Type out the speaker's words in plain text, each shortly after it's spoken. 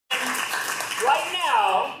right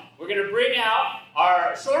now, we're going to bring out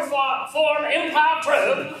our short-form improv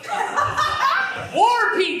troupe,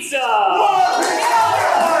 War Pizza! War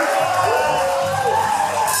Pizza!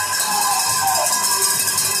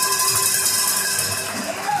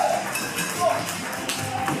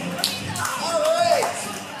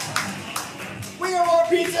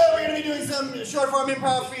 Pizza. We're going to be doing some short-form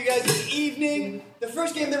improv for you guys this evening. The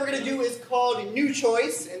first game that we're going to do is called New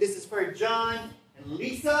Choice, and this is for John and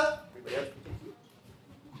Lisa. Everybody else can take you.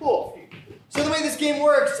 Cool. So the way this game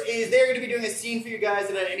works is they're going to be doing a scene for you guys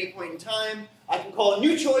that at any point in time, I can call a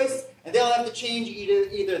new choice, and they'll have to change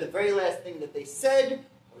either the very last thing that they said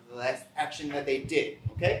or the last action that they did.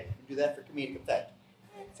 Okay? We do that for comedic effect.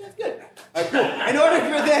 Sounds good. All right, cool. In order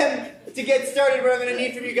for them to get started, what I'm going to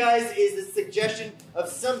need from you guys is the suggestion of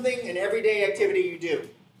something, an everyday activity you do.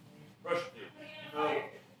 Brush teeth.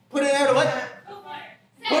 Putting out a what?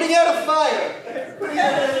 Putting out a fire. Putting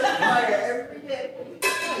out a fire every day.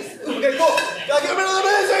 Nice. Okay, cool. Gotta give it a little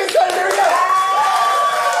bit of second time. Here we go.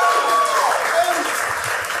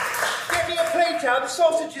 Get me a plate out. The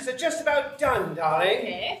sausages are just about done, darling.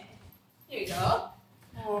 Okay. Here you go.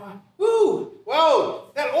 Oh. Ooh,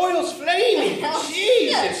 whoa, that oil's flaming.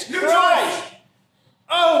 Jesus Christ.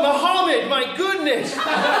 Oh, Muhammad, my goodness.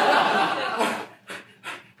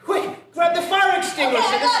 Quick, grab the fire extinguisher.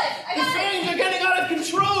 Okay, I got the flames are getting out of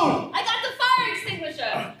control. I got the fire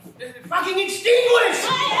extinguisher. Fucking extinguish.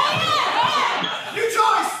 New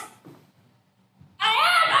choice. I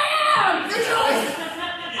am. New choice.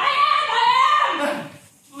 I am.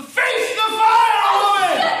 Face the fire,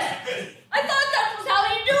 woman. I thought that was how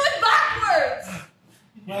you do it backwards.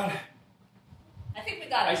 Well, I think we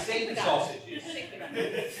got it. I saved the sausages.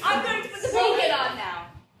 I'm going to put the bacon on now.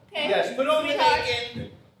 Okay. yes, put on the Sweetheart,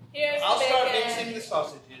 bacon. Here's I'll the start bacon. mixing the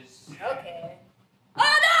sausages. Okay. Oh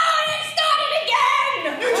no! It started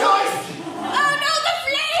again! New choice. Oh no! The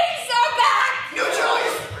flames are back! New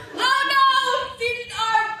choice. Oh no! These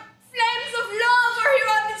are flames of love are here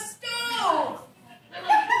on the stove!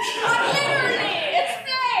 Literally! It's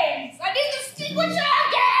flames! I need the extinguisher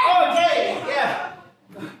again! Oh, okay, yeah.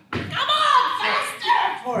 Come on! Faster!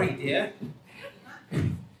 Sorry, dear.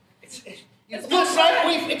 It looks like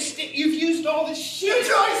you've used all this shit. New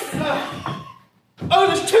choice. Oh,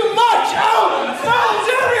 there's too much! Oh, foul's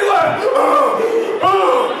everywhere!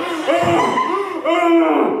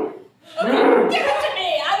 Okay, give it to me!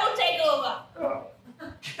 I will take over!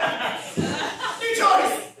 New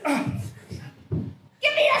choice.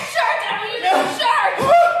 Give me your shirt! I will use your shirt!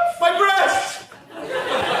 My breasts!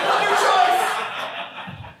 New choice.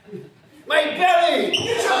 My belly!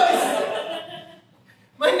 New choice.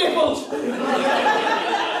 My nipples!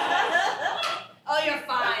 Oh, you're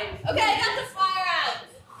fine. Okay, I got the fire out.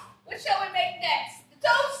 What shall we make next? The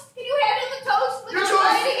toast? Can you handle the toast without Your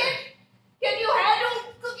choice. lighting it? Can you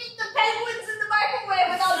handle cooking the penguins in the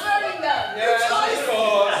microwave without burning them? Yes, of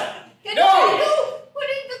course. Can No. you handle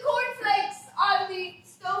putting the cornflakes on the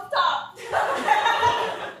stovetop?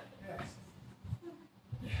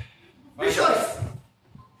 New choice.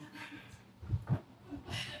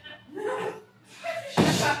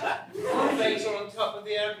 Cornflakes are on top of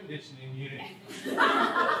the air conditioning unit. Sorry,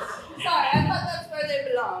 I thought that's where they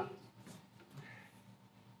belonged.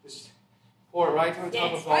 Just pour right on top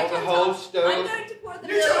Yes, of all right the on whole top. I'm stove. going to pour the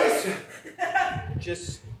New milk. choice.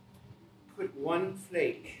 Just put one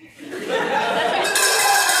flake.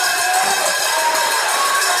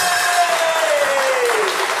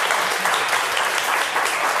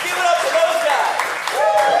 Give it up to those guys.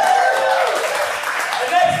 The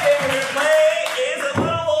next game we're going to play is a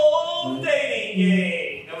little old dating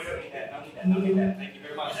game. No, we don't need that. Don't need that. Don't need that. Thank you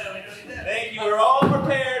very much. Thank you. We're all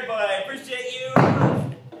prepared, but I appreciate you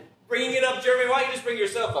bringing it up. Jeremy, why don't you just bring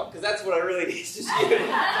yourself up? Because that's what I really need. It's just you.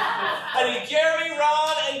 I need Jeremy,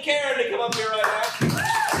 Ron, and Karen to come up here right now.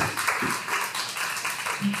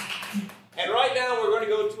 And right now, we're going to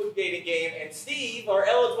go to a dating game, and Steve, our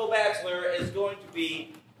eligible bachelor, is going to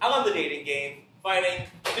be on the dating game, finding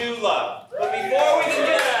new love. But before we can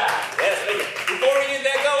get before we get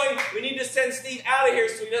that going, we need to send Steve out of here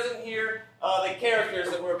so he doesn't hear the characters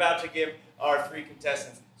that we're about to give our three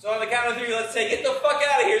contestants. So on the count of three, let's say, get the fuck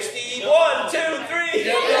out of here, Steve. 1, 2, 3. Get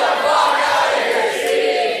the fuck out of here,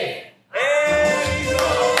 Steve. And he's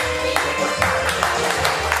on.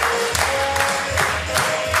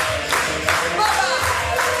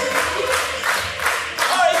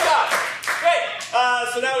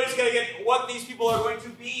 So now we're just going to get what these people are going to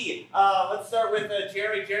be. Let's start with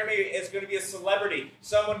Jeremy. Jeremy is going to be a celebrity,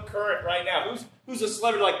 someone current right now. Who's a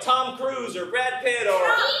celebrity like Tom Cruise or Brad Pitt or...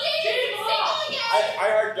 I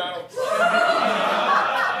heard Donald Trump.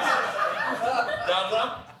 Donald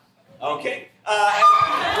Trump? Okay.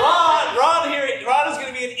 Ron is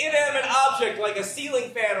going to be an inanimate object like a ceiling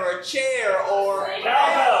fan or a chair or a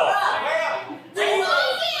nightlight.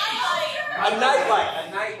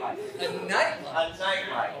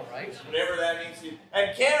 All right. Whatever that means to you.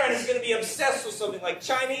 And Karen is going to be obsessed with something like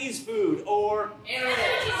Chinese food or Anime.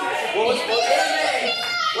 What was Anime.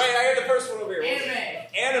 Wait, I heard the first one over here.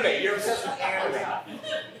 Anime. You're obsessed with anime.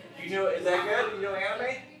 You know? Is that good? You know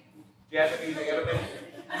anime? Do you have the music anime?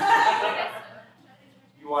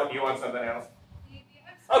 You want something else?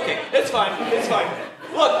 Okay, it's fine.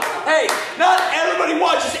 Look, hey, not everybody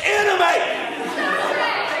watches anime.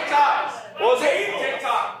 TikTok. What was it?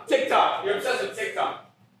 TikTok. You're obsessed with TikTok.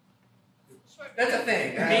 That's a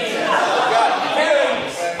thing. Oh God, Karen,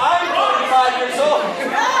 I'm 45 years old.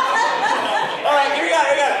 All right, here we got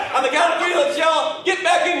it. On the count of 3, let's yell, "Get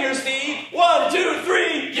back in here, Steve!" 1, 2,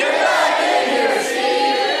 3. Get back in here, Steve!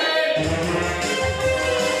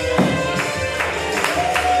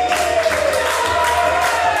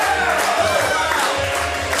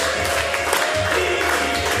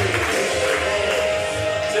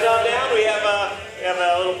 Sit on down. We have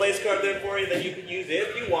a little place card there for you that you can use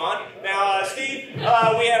if you want. Now, Steve,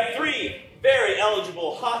 we have 3 very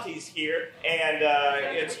eligible hotties here, and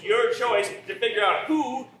it's your choice to figure out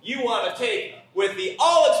who you want to take with the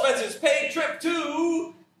all-expenses-paid trip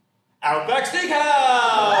to Outback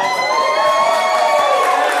Steakhouse.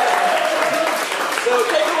 So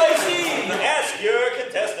take it away, Steve. Ask your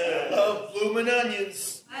contestant. Love bloomin'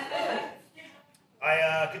 onions.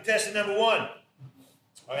 Contestant number 1.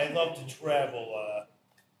 I love to travel.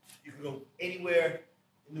 You can go anywhere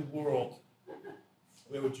in the world.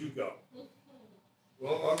 Where would you go?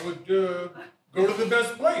 Well, I would go to the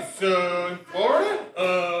best place in Florida.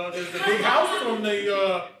 There's a big house on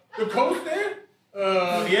the coast there.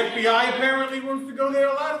 The FBI apparently wants to go there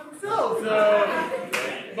a lot themselves.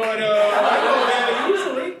 But I go there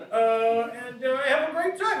usually, and I have a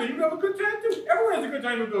great time. And you have a good time too. Everyone has a good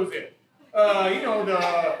time who goes there.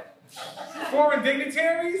 The foreign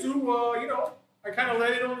dignitaries who, I kind of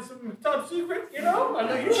let it on some top secret, I know you know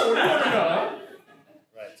what you want to know, huh?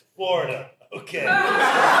 Right, Florida. Okay.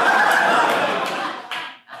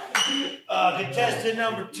 Contestant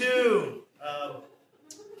number 2.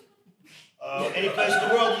 Any place in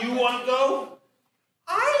the world you want to go?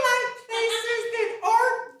 I like places that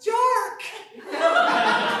aren't dark.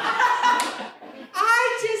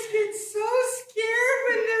 I just get so scared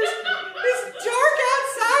when it's dark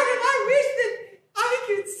outside, and I wish that I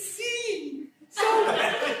could see. So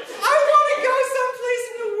I want to go someplace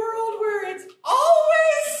in the world where it's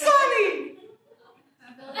always sunny.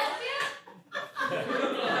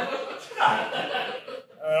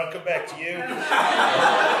 I'll come back to you.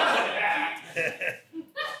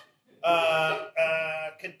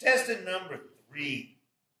 Contestant number 3.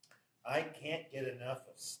 I can't get enough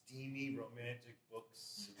of steamy romantic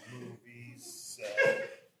books and movies.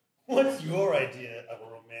 What's your idea of a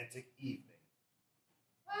romantic evening?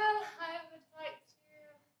 Well, I would like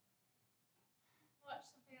to watch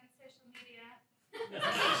something on social media.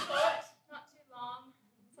 Something short, not too long.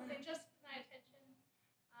 Something just for my attention.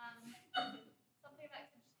 Something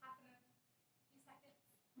that could just happen in a few seconds.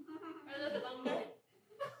 Or a little bit longer.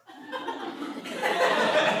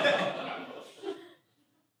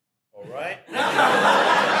 All right.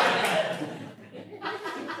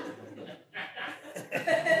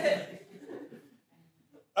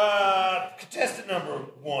 Contestant number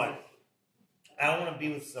 1. I want to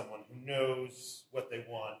be with someone who knows what they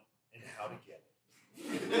want and how to get it.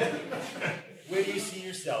 Where do you see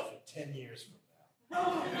yourself in 10 years from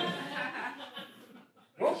now?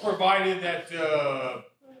 Well, provided that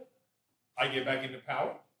I get back into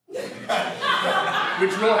power,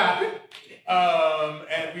 which will happen,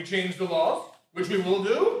 and we change the laws, which we will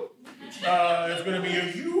do. There's going to be a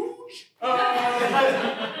huge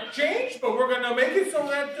change, but we're going to make it so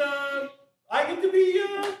that I get to be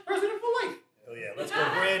president for life. Oh yeah, let's go,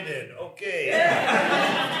 Brandon. Okay.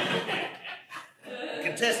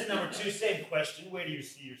 Contestant number 2, same question. Where do you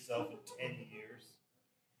see yourself in 10 years?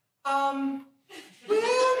 Well,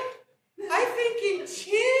 I think in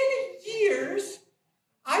 10 years,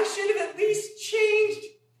 I should have at least changed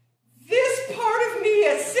this part of me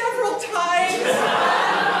several times.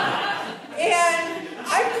 And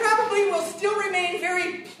I probably will still remain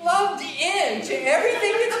very plugged in to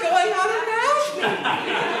everything that's going on around me.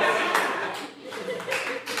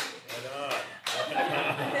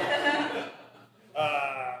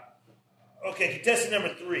 Okay, contestant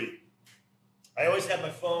number 3. I always have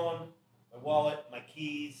my phone, my wallet, my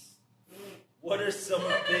keys. What are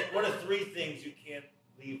 3 things you can't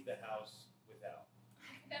leave the house without? I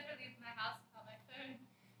could never leave my house without my phone.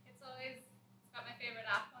 It's always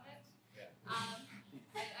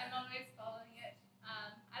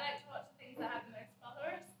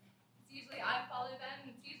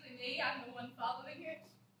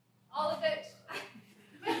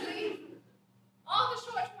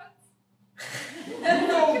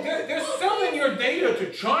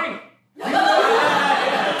China.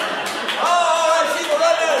 Oh, I see we're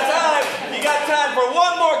running out of time. You got time for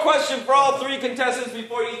one more question for all three contestants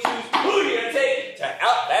before you choose who you're going to take to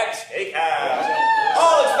Outback Steakhouse.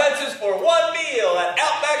 All expenses for one meal at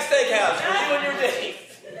Outback Steakhouse for you and your date.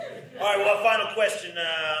 All right, well, final question,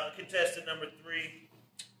 contestant number 3.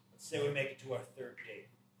 Let's say we make it to our 3rd date.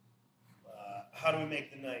 How do we make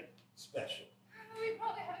the night special? We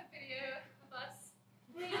probably have a video of us.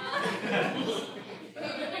 We could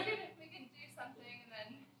do something and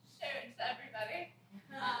then show it to everybody. We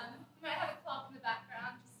might have a clock in the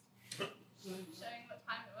background, just showing what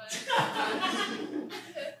time it was.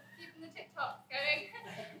 Keeping the TikTok going.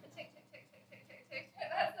 The tick, tick, tick, tick, tick, tick, tick.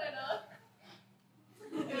 That's enough.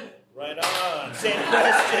 Right on. Same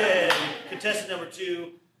question. Contestant number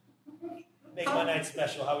 2. Make my night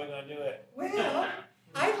special. How are we going to do it? Well,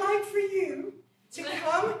 I'd like for you to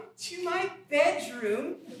come to my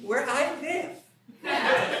bedroom where I live.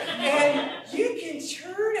 And you can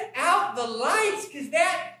turn out the lights because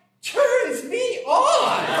that turns me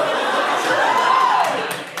on.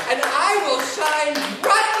 And I will shine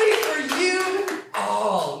brightly for you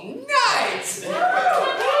all night.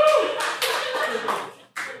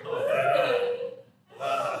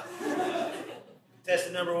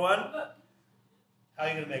 Contestant number 1. How are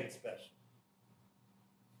you going to make it special?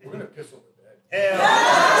 We're going to piss on the bed. Hell.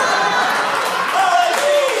 Oh,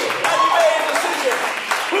 Steve, have you made a decision?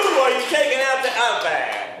 Who are you taking out to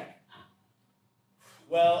Outback?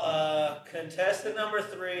 Well, contestant number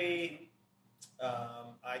 3.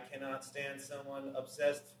 I cannot stand someone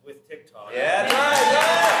obsessed with TikTok. Yeah, that's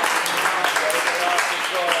right.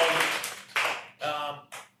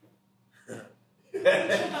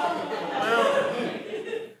 Well,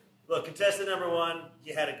 look, contestant number 1,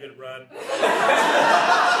 you had a good run.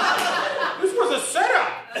 This was a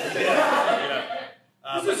setup. Yeah.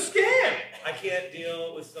 This is a scam. I can't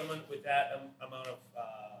deal with someone with that amount of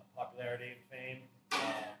popularity and fame.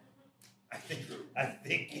 I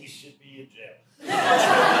think he should be in jail.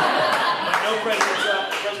 No President Trump.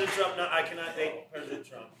 President Trump. No, I cannot date President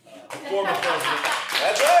Trump. Former president.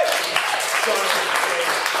 That's right.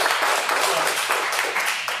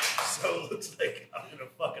 So it looks like I'm in a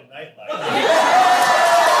fucking nightlife.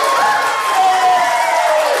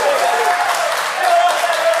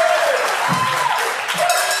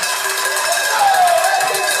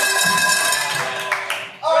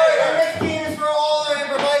 Alright, our next game is for all our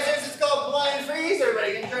improvisers. It's called Blind Freeze.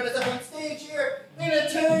 Everybody can join us up on stage here. We're going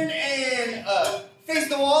to turn and face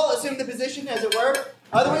the wall, assume the position as it were.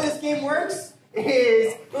 The way this game works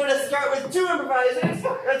is we're going to start with 2 improvisers.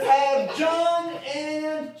 Let's have John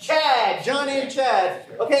and Chad. John and Chad.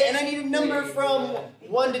 Okay, and I need a number from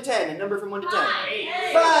 1 to 10. A number from 1 to 10. 5.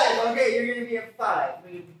 Okay, you're going to be a 5.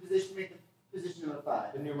 Make the position of a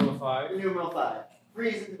 5. The numeral 5. The numeral 5.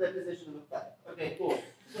 Freeze into the position of a 5. Okay, cool.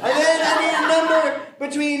 And then I need a number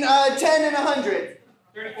between 10 and 100.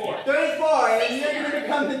 34. 34, and you're going to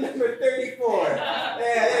become the number 34. Yeah,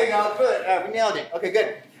 there you go. Good. We nailed it. Okay,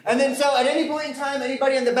 good. And then so at any point in time,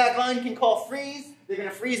 anybody on the back line can call freeze. They're going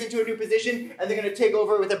to freeze into a new position, and they're going to take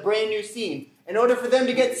over with a brand new scene. In order for them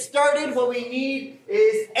to get started, what we need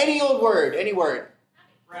is any old word. Any word.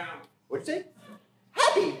 Brown. What'd you say?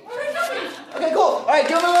 Happy. Okay, cool. All right,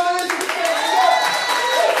 jump over this.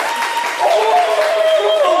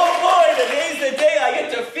 Oh boy, today's the day I get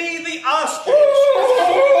to feed the ostrich.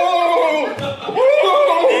 There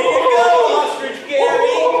you go, ostrich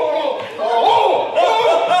Gary.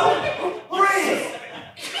 Freeze!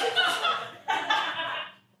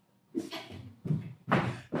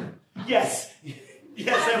 Yes.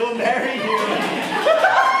 Yes, I will marry you.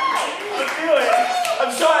 I'll do it.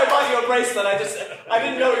 I'm sorry I bought you a bracelet. I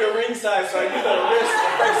didn't know your ring size, so I knew that a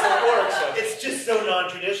bracelet works. So. It's just so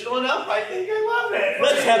non-traditional enough. I think I love it.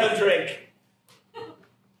 Let's have a drink.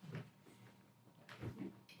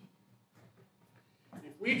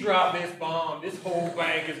 If we drop this bomb, this whole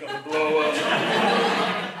bank is going to blow up.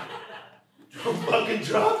 Don't fucking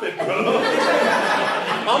drop it, bro.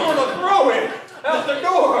 I'm going to throw it out the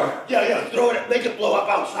door. Yeah, throw it. Make it blow up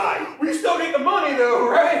outside. We still get the money, though,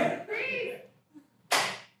 right? Freeze!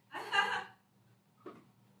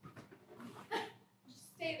 Just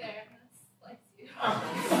stay there. I'm gonna slice you.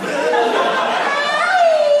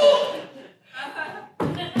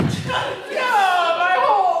 Yeah, my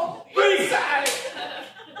whole free side.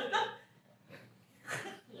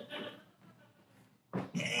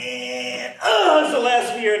 And that's the last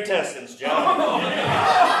of your intestines, John.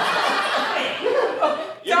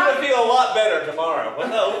 You're going to feel a lot better tomorrow. Well,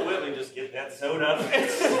 no, let me just get that sewed up.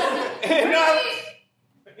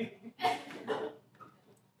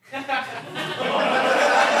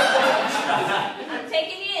 I'm taking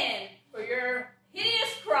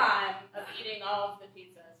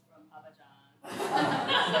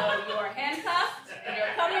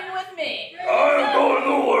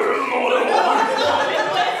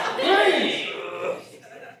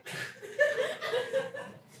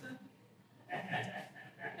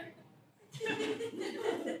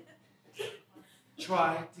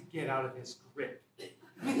his grip.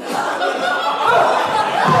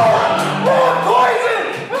 Poison!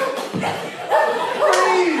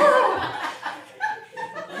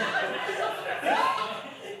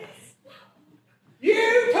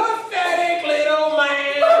 You pathetic little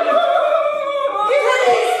man!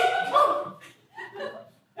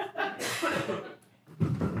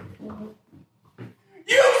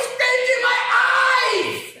 You spit in my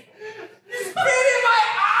eyes! You spit in my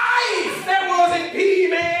eyes! That wasn't pee,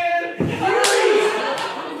 man!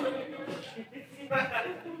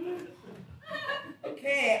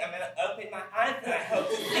 Okay, I'm gonna open my eyes and I hope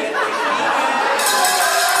to get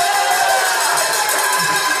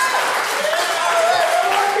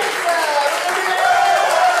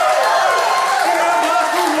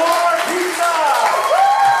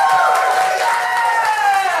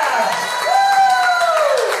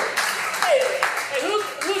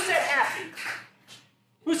Who said happy?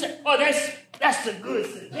 Who said? Oh, that's a good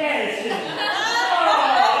suggestion.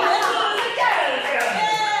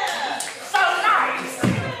 So nice.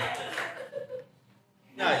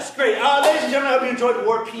 Nice, great. Ladies and gentlemen, I hope you enjoyed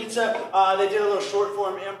War Pizza. They did a little short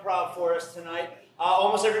form improv for us tonight.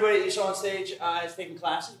 Almost everybody that you saw on stage is taking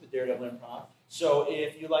classes with Daredevil Improv. So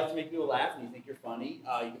if you like to make people laugh and you think you're funny,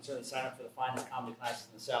 you can certainly sign up for the finest comedy classes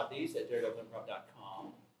in the Southeast at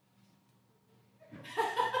daredevilimprov.com.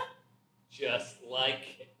 just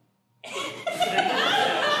like